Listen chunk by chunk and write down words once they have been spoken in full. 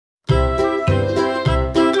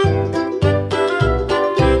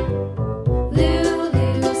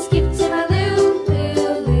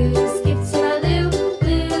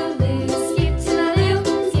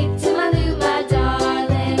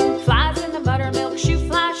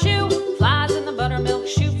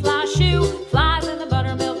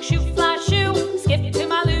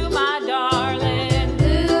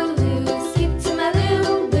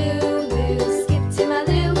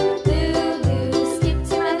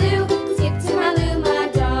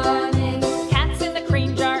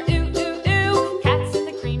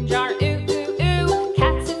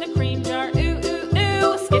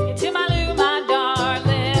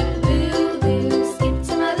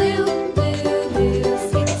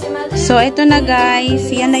So, ito na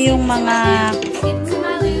guys. Yan na yung mga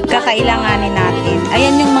kakailanganin natin.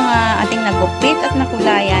 Ayan yung mga ating nagupit at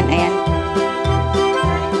nakulayan. Ayan.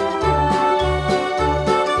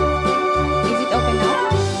 Is it open now?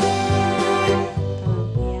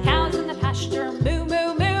 Cows in the pasture, moo,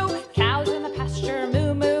 moo, moo. Cows in the pasture,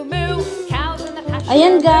 moo, moo, moo. Cows in the pasture.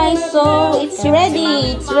 Ayan guys. So, it's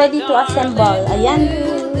ready. It's ready to assemble. Ayan.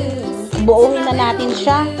 Buuhin na natin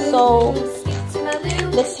siya. So,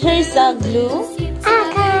 here's the glue.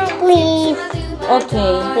 Please.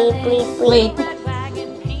 Okay. Please. Wait.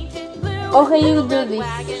 Okay, you do this.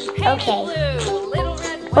 Okay.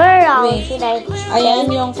 Where else Wait. should I? Ayan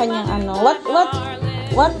yung kanyang ano.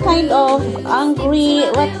 What kind of angry?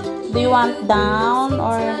 What do you want? Down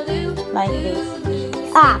or like this?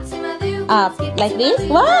 Up. Up. Like this?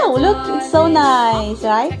 Wow! Look, it's so nice,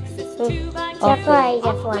 right? That's why I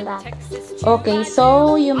just want that. Okay,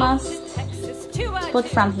 so you must put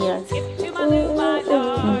from here.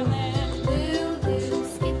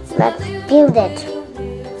 Let's build it.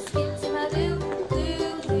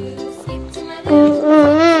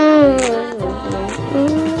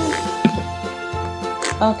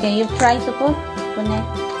 Okay, you try to connect.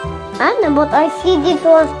 I know, but I see this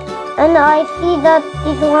one, and I see that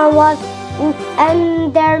this one was,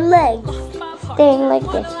 and their legs staying like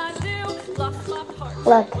this.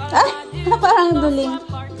 Look. Parang duling.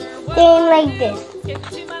 Staying like this.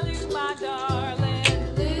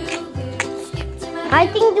 I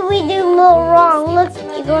think we did a little wrong. Look,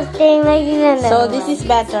 it was staying like this. So this is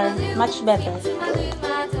better. Much better.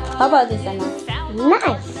 How about this, Anna?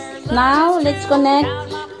 Nice. Now, let's connect.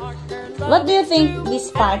 What do you think this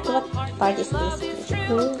part? What part is this?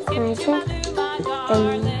 Can I check?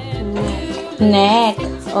 Neck.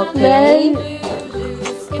 Okay.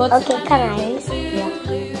 Put Okay, can I? Yeah.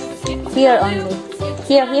 Here only.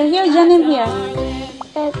 Here, Janim, here.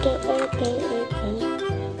 Okay.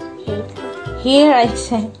 Here, I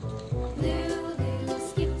said.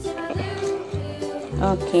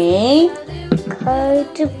 Okay. Go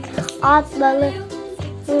to Oswald.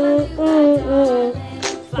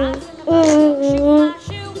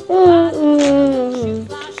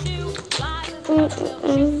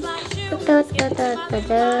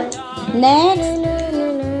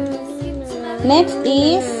 Next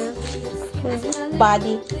is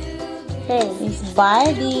body. It's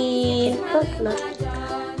body.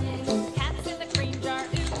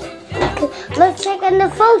 Let's check on the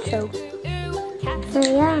photo. Oh,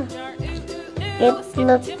 yeah. It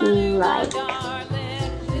looks like.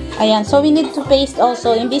 Ayan, so we need to paste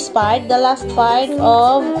also in this part, the last part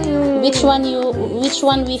of which one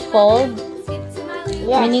we fold.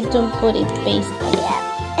 Yes. We need to put it paste. Yeah.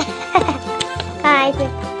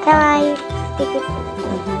 Can I stick it?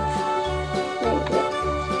 Like this?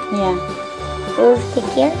 Yeah. Will it stick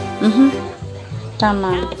here?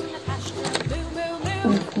 Tama.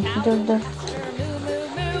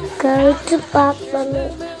 Go to Papa.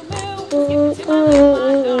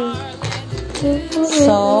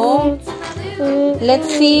 So, let's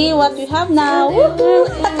see what we have now.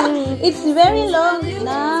 It's very long.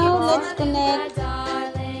 Now, let's connect.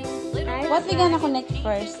 What we gonna connect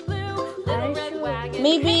first?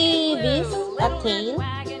 Maybe this, a tail.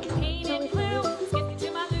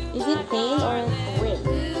 Is it tail or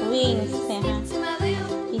wings?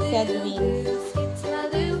 He said wings.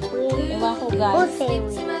 Ewan ko guys.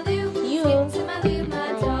 You.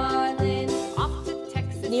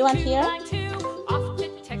 Do you want here?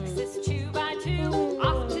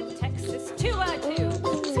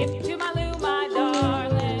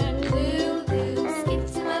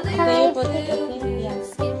 Okay, put it okay. Yeah.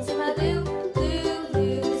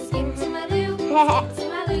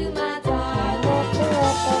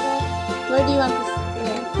 Where do you want to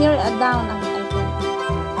sit? Here, down, I think.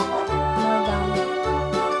 More down.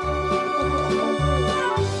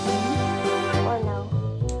 Or no?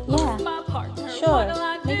 Yeah. Sure.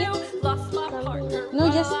 Make it. No,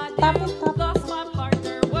 just tap it, tap.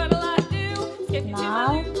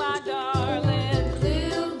 Now.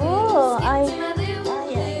 Oh,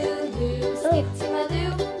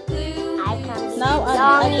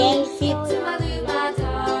 now again fit.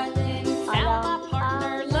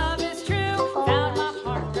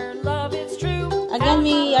 Again,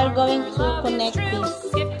 we are going to connect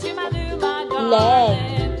this leg.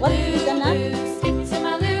 What is this, Anna?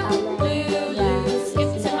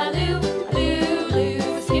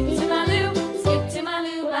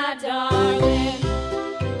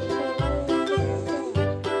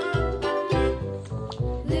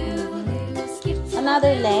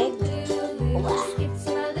 Another leg.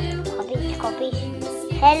 Copy.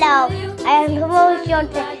 Hello, I am the most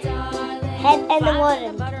head and the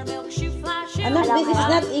water. Anak, this is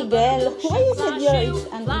not eagle. Why you said it's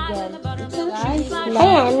an eagle? It's a nice flag.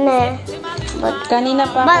 Ayan. Kanina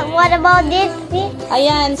pa. But what about this?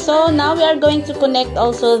 Ayan, so now we are going to connect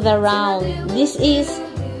also the round. This is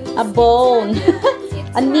a bone.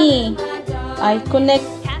 A knee. Ay,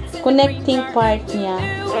 connecting part niya.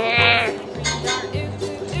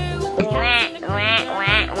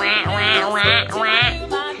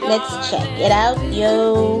 Let's check it out,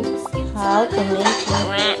 yo. How to make it.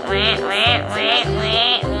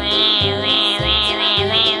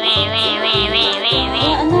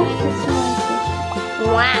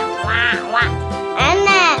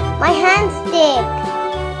 Anna, my hand stick.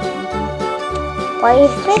 What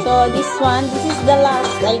is this? So this is the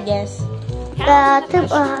last, I guess.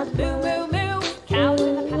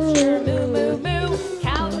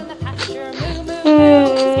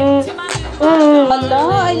 Hello,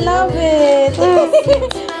 I love it.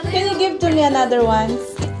 Can you give to me another one?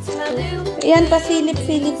 Ayan,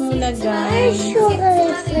 pasilip-silip muna, guys.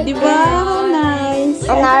 Diba? How nice.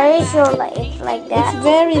 And are you sure it's like that? It's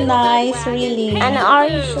very nice, really. And are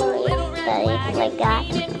you sure it's like that?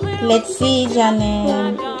 Let's see,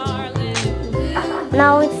 Janet.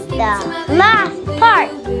 Now it's the last part.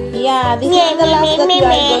 Yeah, this is the last that we are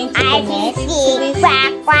going to connect.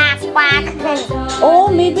 Quack, quack, quack. Oh,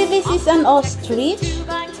 maybe this is an ostrich?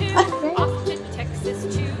 Ah.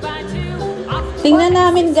 Tingnan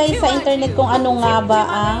namin, guys, sa internet kung ano nga ba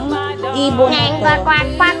ang ibon ito. Quack, quack,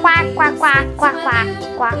 quack, quack, quack, quack, quack,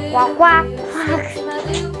 quack, quack, quack.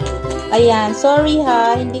 Ayan, sorry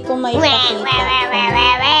ha, hindi ko maipakita.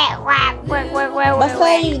 Basta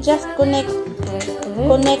you just connect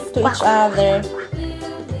to each other.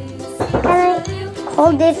 Can I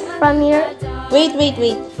hold this from here? Wait.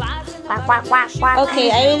 Quack, quack, quack, quack. Okay,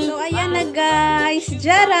 I will. So, ayan na, guys.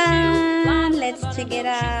 Jaran! Let's check it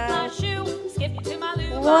out.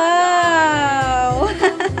 Wow!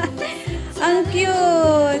 Ang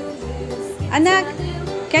cute! Anak,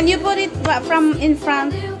 can you put it from in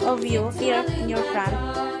front of you? Here, in your front.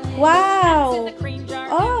 Wow!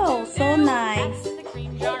 Oh, so nice.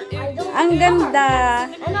 Ang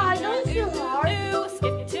ganda. Ano, I don't feel hard.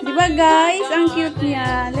 Diba, guys? Ang cute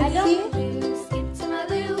niya. Let's see.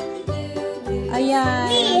 Ayan.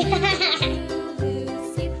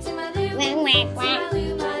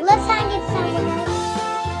 Let's hang it somewhere.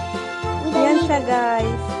 Ayan siya,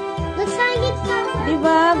 guys. Let's hang it somewhere.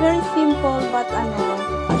 Diba? Very simple but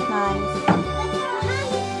nice.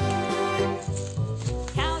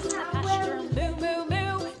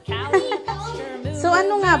 So,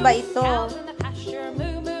 ano nga ba ito?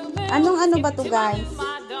 Ano ba to, guys?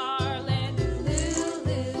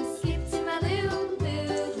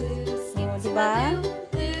 Oh, diba?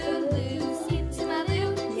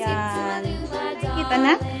 Yan. Kita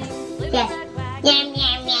na? Yes. Yum,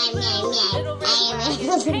 yum, yum, yum, yum.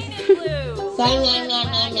 Yum, yum, yum,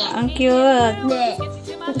 yum, yum. Ang cute.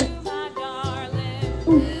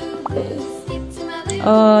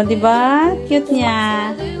 Oh, diba? Cute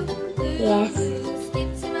niya. Yes.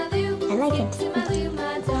 I like it.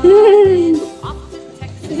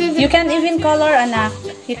 You can even color, anak.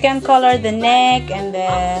 You can color the neck and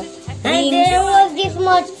the And wings. there was this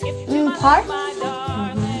much part.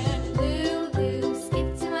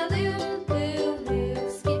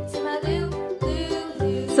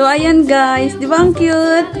 So, ayan guys. Di ba ang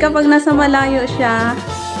cute kapag nasa malayo siya?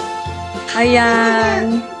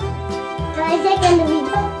 Ayan. Can I check in the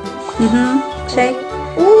video? Check.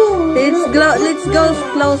 Ooh. Let's go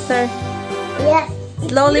closer. Yes.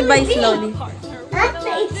 Slowly by slowly.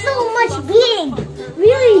 It's so much big.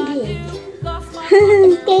 Really big.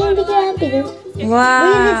 It's getting bigger and bigger. But it's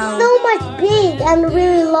Wow. so much big and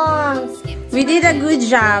really long. We did a good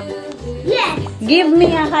job. Yes. Give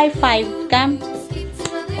me a high five. Come.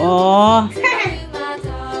 Oh.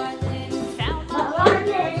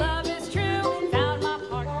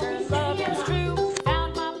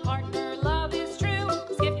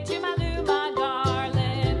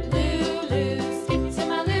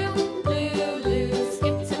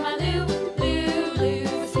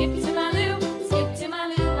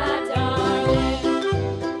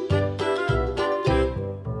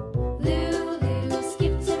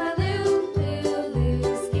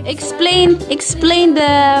 Explain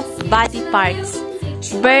the body parts.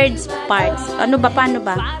 Birds parts. Ano ba? Paano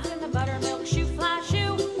ba?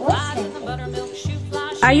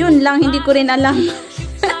 Ayun lang, hindi ko rin alam.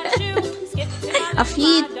 A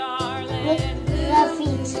feet. The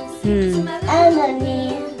feet. Hmm. And the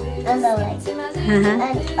knee. And the leg. Uh-huh.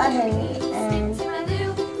 And other knee. And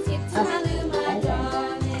a feet again.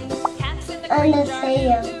 And the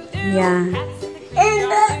tail. Yeah. And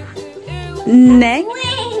the Neck.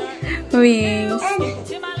 wing. Wings.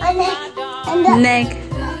 And the Neck.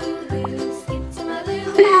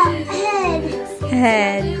 head.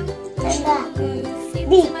 Head. And the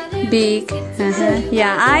beak. Beak.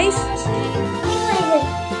 Yeah, eyes.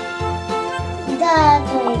 The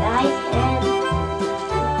eyes and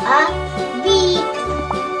a beak.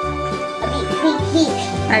 A beak.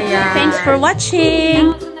 Ayan. Thanks for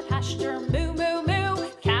watching. Cows in the pasture, moo, moo, moo.